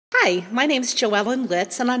Hi, my name is Joellen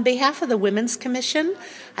Litz, and on behalf of the Women's Commission,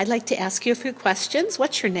 I'd like to ask you a few questions.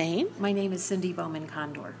 What's your name? My name is Cindy Bowman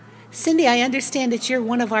Condor. Cindy, I understand that you're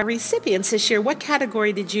one of our recipients this year. What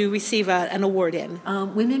category did you receive an award in?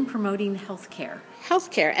 Women Promoting Healthcare.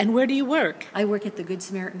 Healthcare. And where do you work? I work at the Good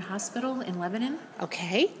Samaritan Hospital in Lebanon.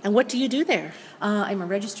 Okay. And what do you do there? I'm a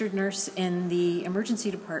registered nurse in the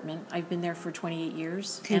emergency department. I've been there for 28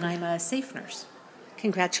 years, and I'm a safe nurse.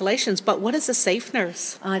 Congratulations. But what is a safe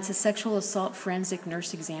nurse? It's a sexual assault forensic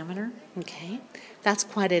nurse examiner. Okay. That's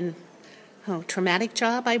quite an traumatic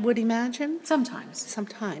job, I would imagine?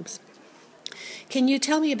 Sometimes. Can you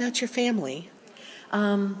tell me about your family?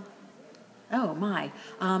 I'm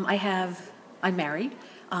married,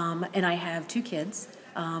 and I have 2 kids.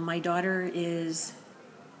 My daughter is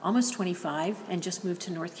almost 25 and just moved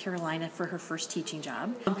to North Carolina for her first teaching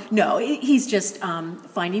job. No, he's just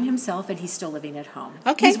finding himself, and he's still living at home.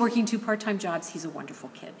 Okay. He's working 2 part-time jobs. He's a wonderful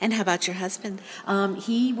kid. And how about your husband?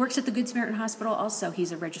 He works at the Good Samaritan Hospital also.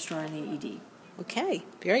 He's a registrar in the ED. Okay,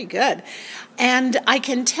 very good. And I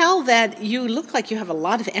can tell that you look like you have a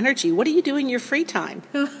lot of energy. What do you do in your free time?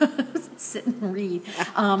 Sit and read.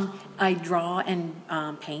 I draw and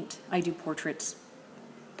paint. I do portraits.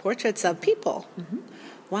 Portraits of people? Mm-hmm.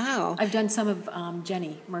 Wow. I've done some of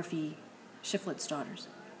Jenny Murphy Shiflett's daughters.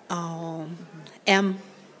 Oh, M.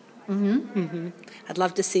 Mm-hmm. Mm-hmm. I'd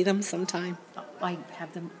love to see them sometime. I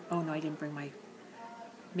have them. Oh, no, I didn't bring my...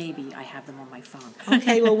 Maybe I have them on my phone.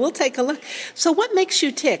 Okay, well, we'll take a look. So what makes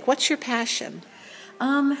you tick? What's your passion?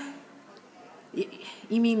 You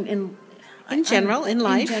mean in general, in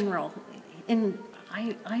life? In general.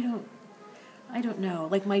 I don't know.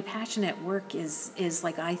 Like, my passion at work is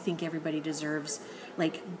like, I think everybody deserves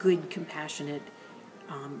like good, compassionate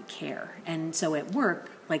care. And so at work,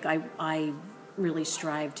 like, I really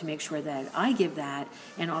strive to make sure that I give that,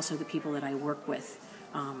 and also the people that I work with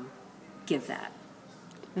give that.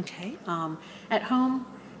 Okay. At home,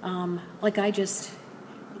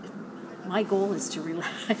 my goal is to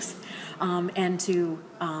relax and to,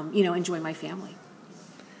 enjoy my family.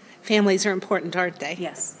 Families are important, aren't they?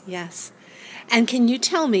 Yes. Yes. And can you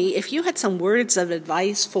tell me, if you had some words of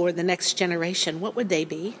advice for the next generation, what would they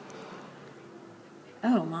be?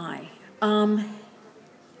 Oh, my.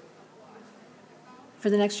 For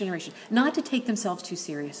the next generation, not to take themselves too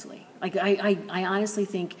seriously. Like, I honestly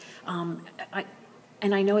think,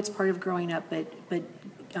 and I know it's part of growing up, but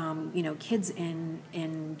kids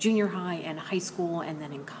in junior high and high school, and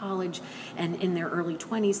then in college and in their early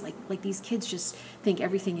 20s, like these kids just think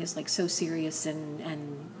everything is like so serious and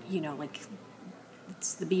like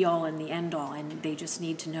it's the be all and the end all, and they just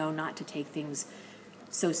need to know not to take things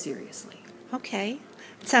so seriously. Okay.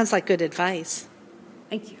 It sounds like good advice.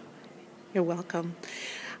 Thank you. You're welcome.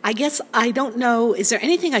 I guess I don't know, is there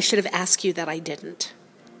anything I should have asked you that I didn't?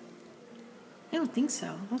 I don't think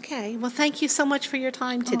so. Okay. Well, thank you so much for your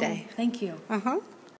time today. Oh, thank you. Uh-huh.